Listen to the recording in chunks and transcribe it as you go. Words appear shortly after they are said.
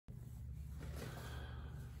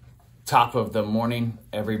Top of the morning,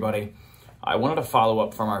 everybody. I wanted to follow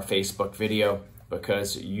up from our Facebook video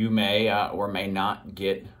because you may or may not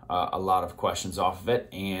get a lot of questions off of it,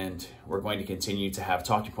 and we're going to continue to have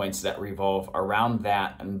talking points that revolve around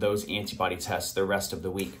that and those antibody tests the rest of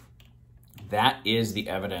the week. That is the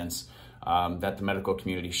evidence that the medical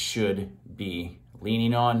community should be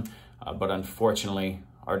leaning on, but unfortunately,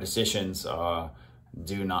 our decisions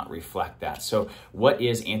do not reflect that. So what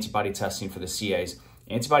is antibody testing for the CAs?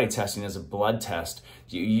 Antibody testing is a blood test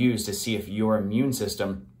you use to see if your immune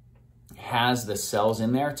system has the cells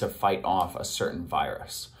in there to fight off a certain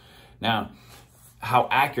virus. Now, how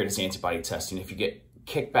accurate is antibody testing? If you get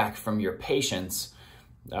kickback from your patients,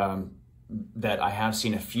 that I have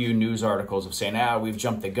seen a few news articles of saying, we've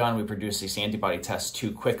jumped the gun, we produced these antibody tests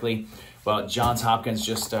too quickly. Well, Johns Hopkins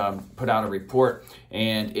just put out a report,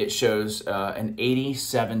 and it shows an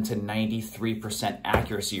 87 to 93%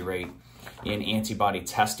 accuracy rate in antibody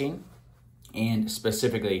testing, and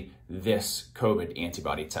specifically this COVID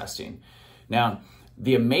antibody testing. Now,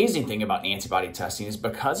 the amazing thing about antibody testing is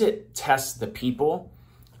because it tests the people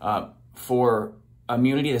for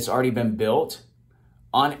immunity that's already been built,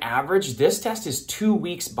 on average, this test is 2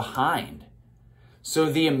 weeks behind.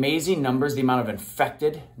 So the amazing numbers, the amount of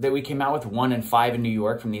infected that we came out with, 1 in 5 in New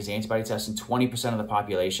York from these antibody tests, and 20% of the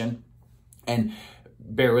population. And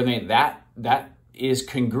bear with me, that is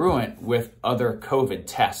congruent with other COVID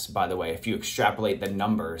tests, by the way. If you extrapolate the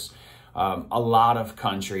numbers, a lot of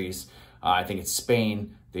countries, I think it's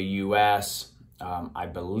Spain, the US, I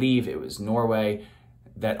believe it was Norway,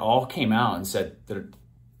 that all came out and said that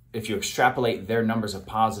if you extrapolate their numbers of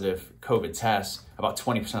positive COVID tests, about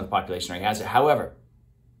 20% of the population already has it. However,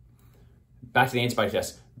 back to the antibody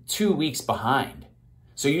test, 2 weeks behind.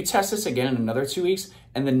 So you test this again in another 2 weeks,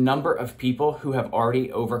 and the number of people who have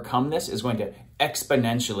already overcome this is going to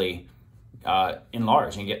exponentially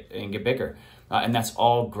enlarge and get bigger. And that's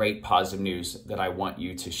all great positive news that I want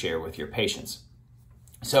you to share with your patients.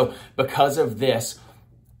 So because of this,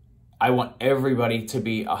 I want everybody to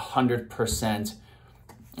be 100%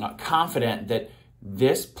 confident that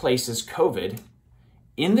this places COVID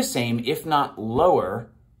in the same, if not lower,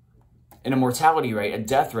 in a mortality rate, a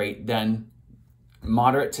death rate, than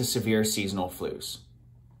moderate to severe seasonal flus.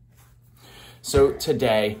 So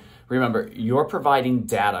today, remember, you're providing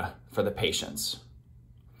data for the patients.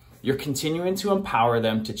 You're continuing to empower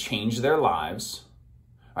them to change their lives,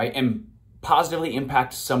 right, and positively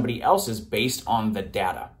impact somebody else's based on the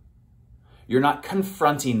data. You're not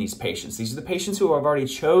confronting these patients. These are the patients who have already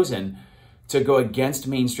chosen to go against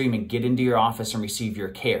mainstream and get into your office and receive your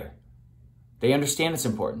care. They understand its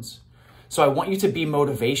importance. So I want you to be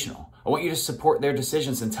motivational. I want you to support their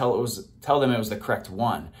decisions and tell them it was the correct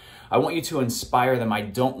one. I want you to inspire them. I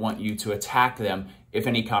don't want you to attack them if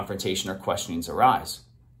any confrontation or questionings arise.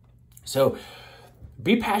 So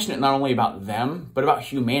be passionate not only about them, but about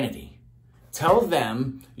humanity. Tell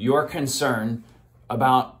them your concern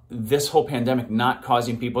about this whole pandemic not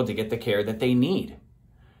causing people to get the care that they need.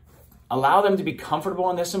 Allow them to be comfortable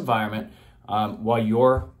in this environment while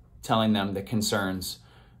you're telling them the concerns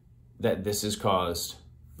that this has caused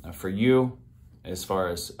for you as far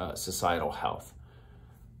as societal health.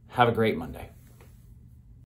 Have a great Monday.